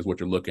mindset is, what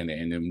you're looking at.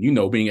 And then,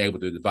 being able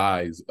to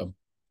advise,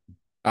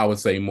 I would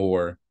say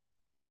more.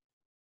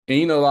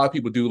 And, a lot of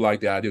people do like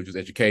the idea of just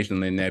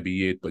education and that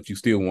be it, but you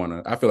still want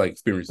to, I feel like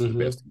experience is the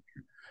best.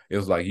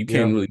 It's like, you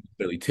can't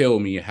really tell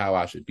me how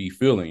I should be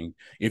feeling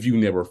if you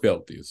never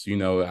felt this.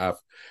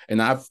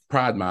 I've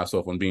prided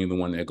myself on being the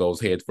one that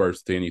goes head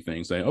first to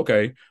anything, saying,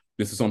 okay,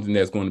 this is something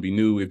that's going to be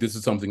new. If this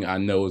is something I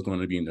know is going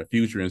to be in the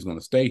future and is going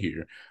to stay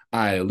here,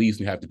 I at least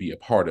have to be a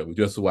part of it,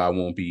 just so I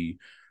won't be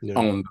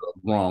on the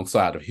wrong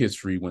side of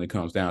history when it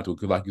comes down to it.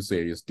 Because like you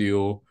said, it's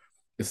still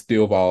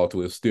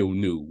volatile. It's still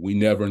new. We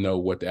never know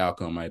what the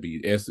outcome might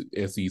be.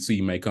 SEC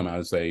may come out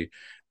and say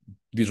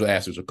digital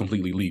assets are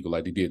completely legal,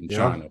 like they did in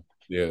China.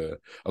 Yeah,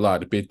 a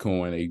lot of the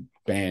Bitcoin, they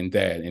banned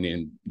that, and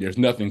then there's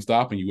nothing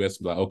stopping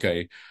US. Like,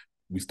 okay,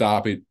 we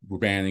stop it, we're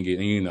banning it,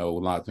 and a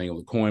lot of things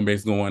with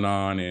Coinbase going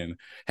on and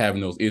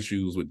having those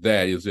issues with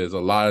that. Is there's a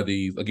lot of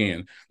these,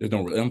 again, there's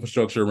no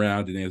infrastructure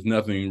around it, and there's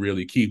nothing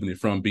really keeping it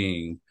from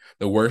being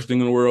the worst thing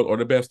in the world or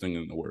the best thing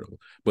in the world.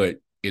 But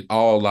it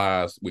all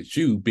lies with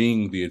you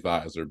being the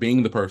advisor,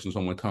 being the person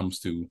someone comes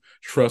to,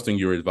 trusting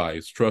your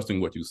advice, trusting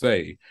what you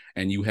say,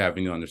 and you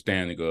having an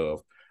understanding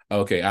of,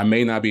 okay, I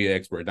may not be an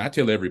expert. And I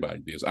tell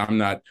everybody this. I'm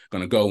not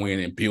going to go in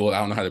and build. I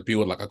don't know how to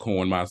build like a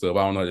coin myself.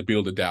 I don't know how to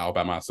build a DAO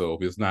by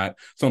myself. It's not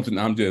something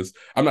I'm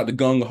not the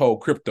gung-ho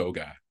crypto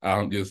guy.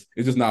 It's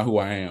just not who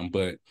I am.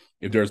 But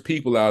if there's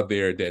people out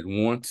there that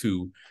want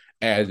to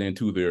add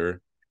into their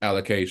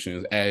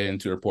allocations, add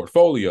into their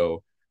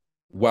portfolio,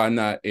 why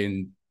not?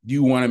 And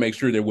you want to make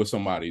sure they're with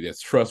somebody that's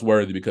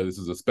trustworthy, because this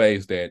is a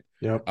space that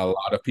a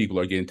lot of people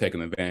are getting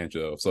taken advantage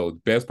of. So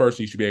the best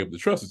person you should be able to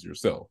trust is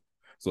yourself.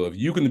 So if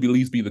you can at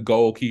least be the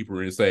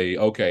goalkeeper and say,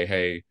 okay,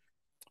 hey,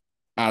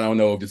 I don't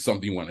know if it's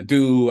something you want to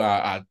do.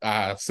 I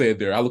said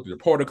there, I looked at their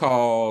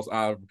protocols,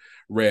 I've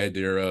read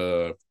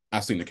their,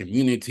 I've seen the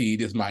community.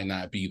 This might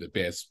not be the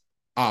best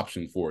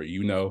option for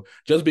you.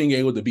 Just being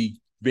able to be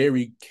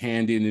very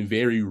candid and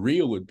very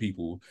real with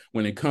people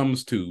when it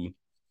comes to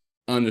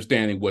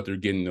understanding what they're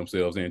getting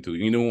themselves into.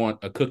 You don't want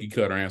a cookie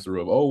cutter answer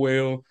of, oh,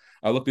 well,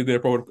 I looked at their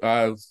protocol,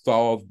 I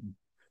saw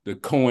the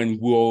coin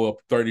will up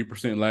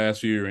 30%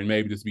 last year, and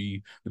maybe this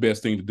be the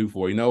best thing to do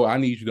for you. No, I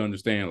need you to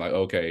understand, like,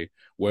 okay,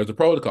 what does the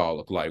protocol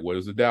look like? What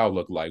does the DAO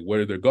look like? What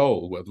are their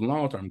goals? What's the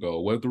long-term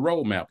goal? What does the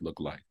roadmap look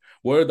like?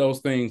 What are those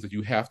things that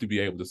you have to be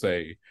able to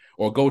say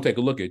or go take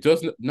a look at?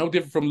 Just no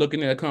different from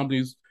looking at a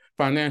company's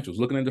financials,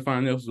 looking at the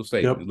financial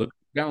statement, Yep. look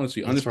at the balance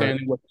sheet, That's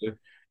understanding what the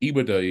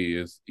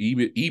EBITDA is,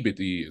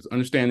 EBIT is,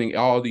 understanding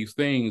all these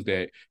things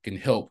that can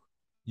help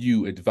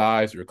you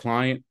advise your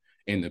client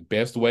in the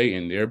best way,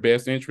 in their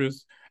best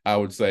interest. I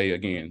would say,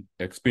 again,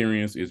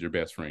 experience is your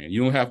best friend.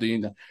 You don't have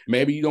to,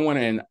 maybe you don't want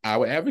to, and I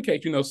would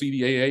advocate,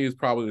 CDAA is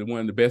probably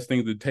one of the best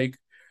things to take,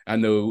 I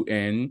know,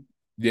 and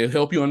they'll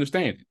help you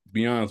understand it, to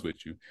be honest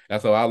with you.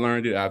 That's how I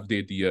learned it. I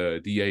did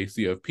the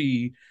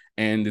DACFP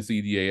and the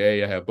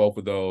CDAA. I have both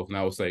of those, and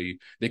I would say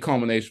the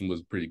combination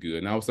was pretty good.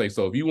 And I would say,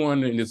 so if you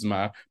want, and this is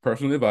my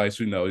personal advice,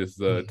 this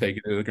is take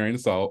it with a grain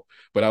of salt,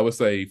 but I would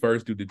say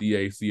first do the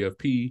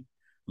DACFP,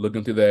 look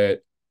into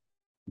that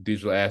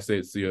digital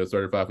assets,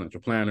 certified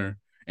financial planner,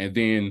 and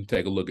then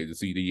take a look at the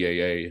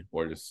CDAA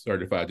or the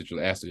certified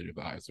digital asset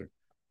advisor.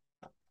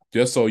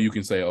 Just so you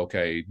can say,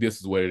 okay, this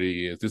is what it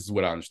is. This is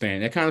what I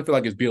understand. I kind of feel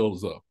like it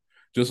builds up,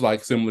 just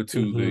like similar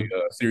to the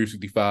Series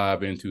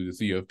 65 and to the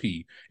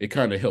CFP. It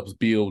kind of helps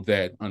build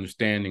that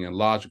understanding and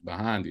logic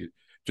behind it,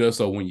 just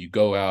so when you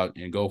go out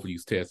and go for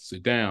these tests,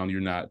 sit down,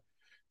 you're not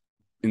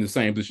in the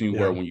same position you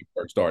were when you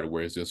first started,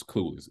 where it's just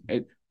clueless.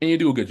 And you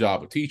do a good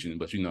job of teaching,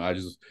 but I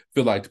just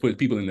feel like to put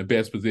people in the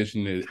best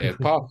position as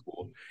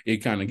possible, it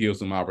kind of gives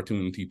them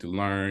opportunity to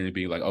learn and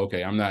be like,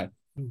 okay, I'm not,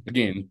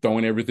 again,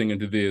 throwing everything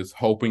into this,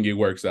 hoping it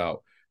works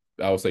out.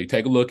 I would say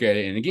take a look at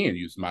it. And again,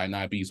 it might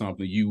not be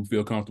something you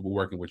feel comfortable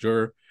working with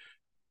your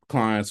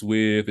clients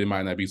with. It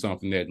might not be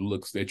something that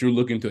you're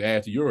looking to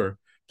add to your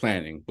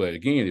planning. But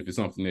again, if it's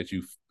something that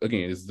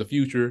this is the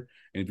future.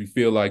 And if you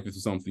feel like this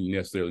is something you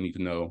necessarily need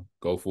to know,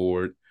 go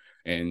forward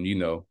and,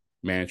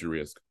 manage your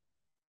risk.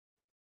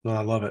 No,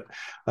 I love it.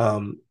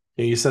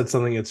 You said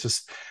something.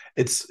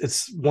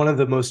 It's one of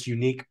the most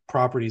unique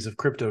properties of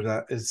crypto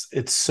that is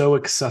it's so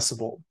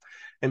accessible,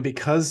 and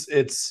because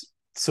it's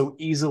so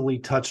easily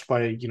touched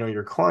by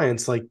your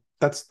clients, like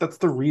that's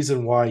the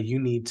reason why you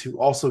need to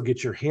also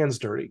get your hands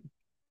dirty.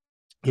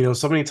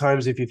 So many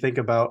times if you think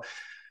about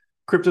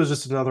crypto is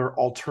just another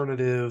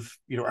alternative,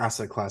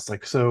 asset class.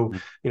 Like, so,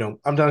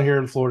 I'm down here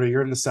in Florida,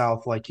 you're in the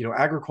South, like,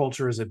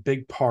 agriculture is a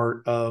big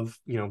part of,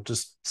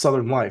 just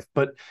Southern life,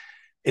 but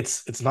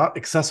it's not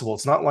accessible.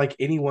 It's not like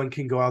anyone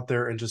can go out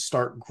there and just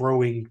start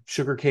growing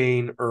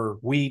sugarcane or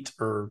wheat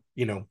or,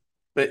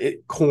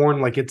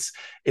 corn. Like it's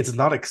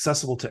not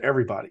accessible to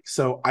everybody.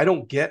 So I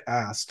don't get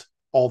asked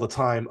all the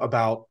time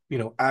about,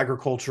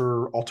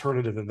 agriculture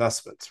alternative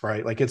investments,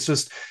 right? Like it's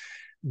just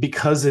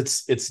because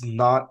it's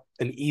not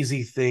an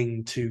easy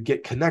thing to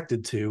get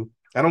connected to.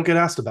 I don't get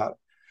asked about it.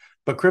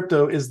 But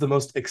crypto is the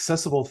most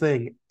accessible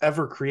thing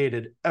ever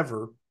created,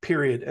 ever,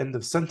 period, end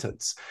of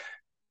sentence.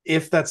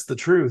 If that's the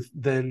truth,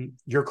 then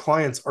your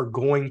clients are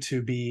going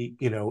to be,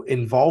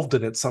 involved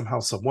in it somehow,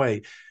 some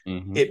way.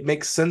 It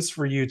makes sense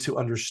for you to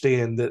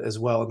understand that as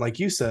well. And like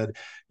you said,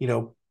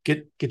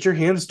 get your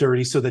hands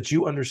dirty so that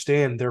you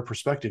understand their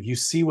perspective. You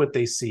see what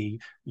they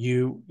see.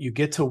 You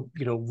get to,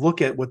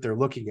 look at what they're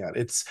looking at.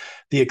 It's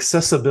the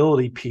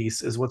accessibility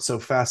piece is what's so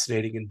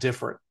fascinating and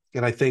different.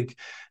 And I think,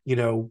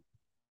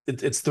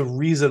 it's the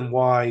reason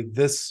why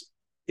this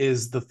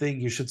is the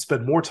thing you should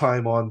spend more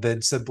time on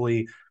than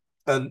simply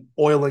an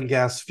oil and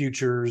gas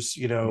futures,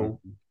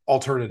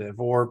 alternative,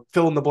 or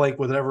fill in the blank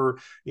with whatever,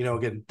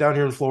 again, down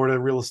here in Florida,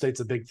 real estate's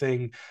a big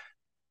thing.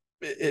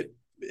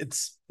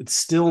 It's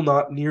still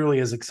not nearly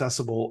as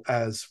accessible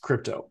as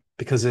crypto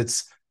because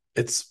it's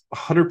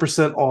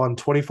 100% on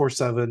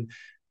 24/7.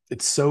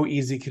 It's so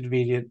easy,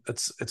 convenient.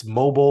 It's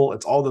mobile.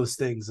 It's all those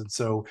things. And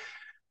so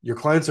your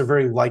clients are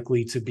very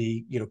likely to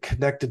be,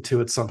 connected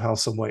to it somehow,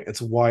 some way.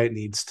 It's why it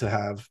needs to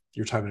have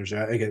your time and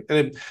energy. Again,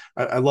 and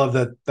I love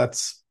that.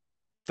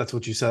 That's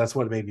what you said. That's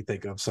what it made me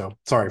think of. So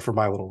sorry for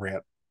my little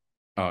rant.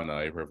 Oh, no,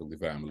 you're perfectly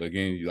fine. But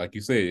again, like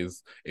you said,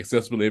 it's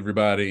accessible to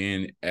everybody,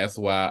 and that's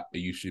why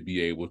you should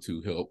be able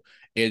to help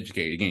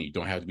educate. Again, you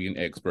don't have to be an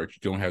expert. You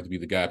don't have to be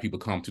the guy people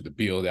come to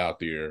build out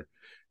their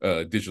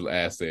digital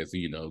assets,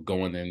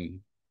 going and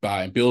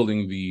buying,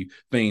 building the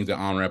things that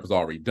OnRamp has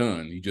already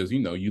done. You just,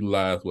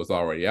 utilize what's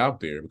already out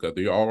there, because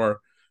there are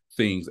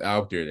things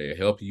out there that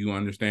help you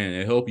understand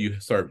and help you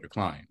serve your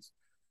clients.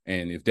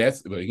 And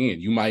but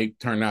again, you might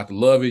turn out to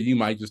love it. You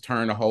might just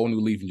turn a whole new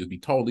leaf and just be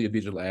totally a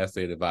digital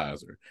asset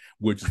advisor,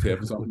 which is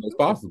something that's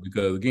possible,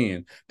 because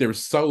again,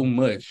 there's so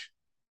much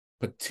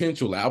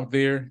potential out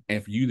there.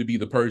 And for you to be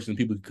the person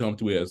people can come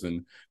to as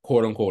an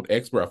quote unquote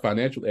expert, a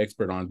financial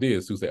expert on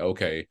this, who say,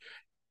 okay,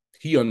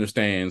 he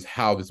understands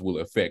how this will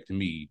affect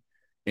me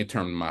in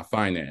terms of my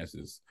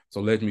finances.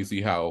 So let me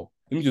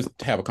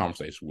just have a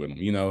conversation with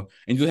him,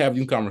 and just have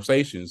these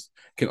conversations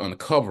can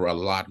uncover a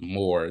lot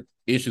more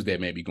issues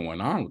that may be going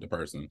on with the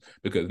person,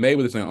 because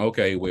maybe they're saying,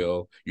 okay,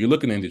 well, you're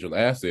looking at digital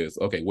assets.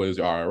 Okay, what does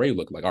your IRA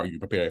look like? Are you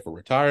prepared for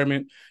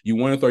retirement? You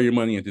want to throw your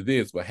money into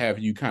this, but have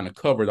you kind of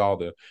covered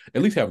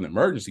at least have an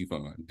emergency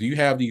fund? Do you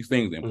have these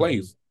things in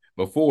place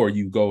before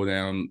you go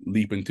down,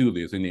 leap into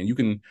this? And then you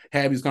can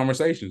have these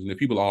conversations. And if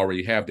people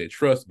already have that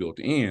trust built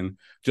in,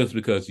 just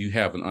because you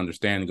have an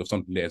understanding of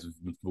something that's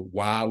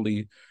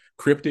wildly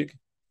cryptic,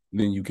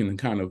 then you can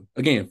kind of,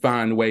 again,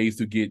 find ways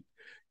to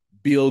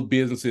build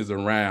businesses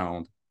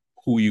around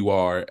who you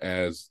are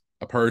as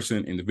a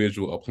person,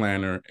 individual, a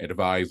planner,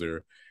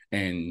 advisor,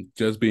 and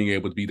just being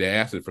able to be the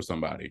asset for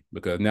somebody,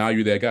 because now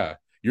you're that guy.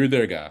 You're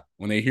their guy.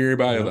 When they hear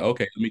about it, like,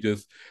 okay, let me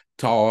just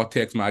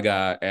text my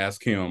guy,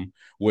 ask him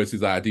what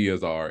his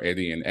ideas are, and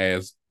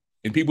then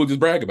and people just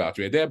brag about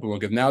you at that point,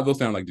 because now they'll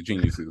sound like the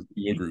geniuses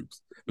in your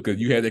groups, because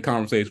you had that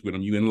conversation with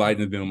them, you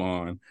enlightened them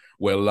on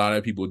what a lot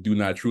of people do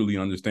not truly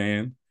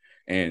understand.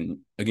 And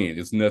again,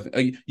 it's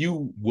nothing.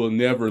 You will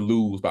never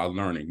lose by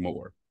learning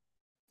more.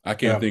 I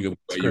can't think of a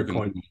way you can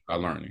lose by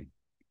learning.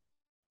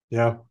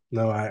 Yeah,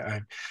 no,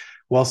 I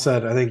well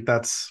said. I think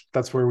that's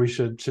where we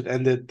should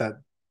end it. That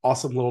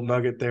awesome little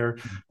nugget there.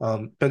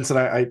 Benson,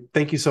 I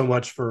thank you so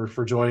much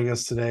for joining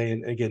us today,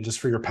 and again, just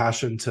for your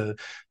passion to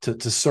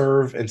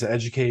serve and to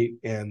educate,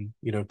 and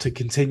to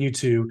continue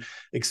to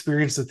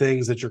experience the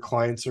things that your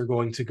clients are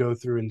going to go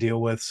through and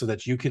deal with, so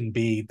that you can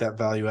be that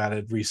value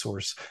added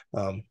resource.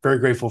 Very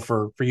grateful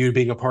for you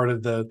being a part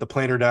of the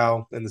Planner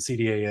DAO and the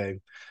CDAA.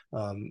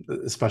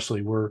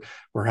 Especially, we're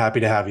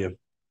happy to have you.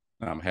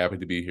 I'm happy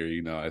to be here.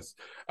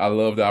 I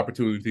love the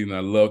opportunity, and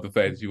I love the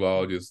fact that you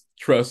all just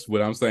trust what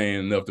I'm saying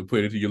enough to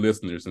put it to your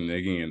listeners. And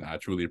again, I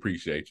truly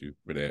appreciate you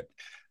for that.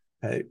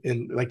 Hey,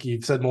 and like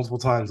you've said multiple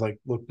times, like,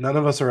 look, none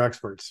of us are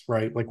experts,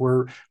 right? Like,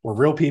 we're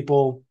real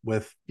people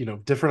with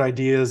different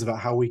ideas about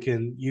how we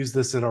can use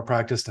this in our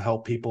practice to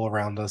help people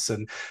around us.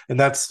 And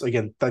that's,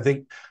 again, I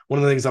think one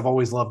of the things I've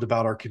always loved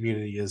about our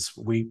community is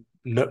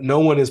no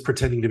one is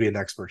pretending to be an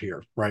expert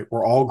here, right?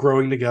 We're all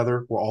growing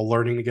together. We're all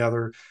learning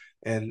together.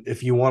 And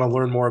if you want to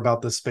learn more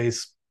about this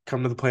space,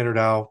 come to the Planner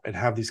DAO and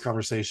have these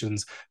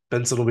conversations.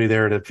 Benson will be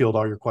there to field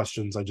all your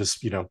questions. I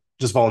just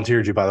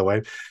volunteered you, by the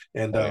way,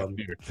 and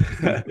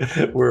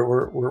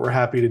we're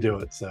happy to do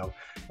it. So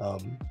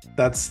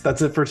that's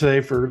it for today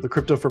for the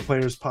Crypto for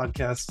Planners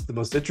podcast, the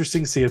most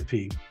interesting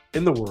CFP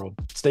in the world.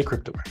 Stay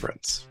crypto, my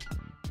friends.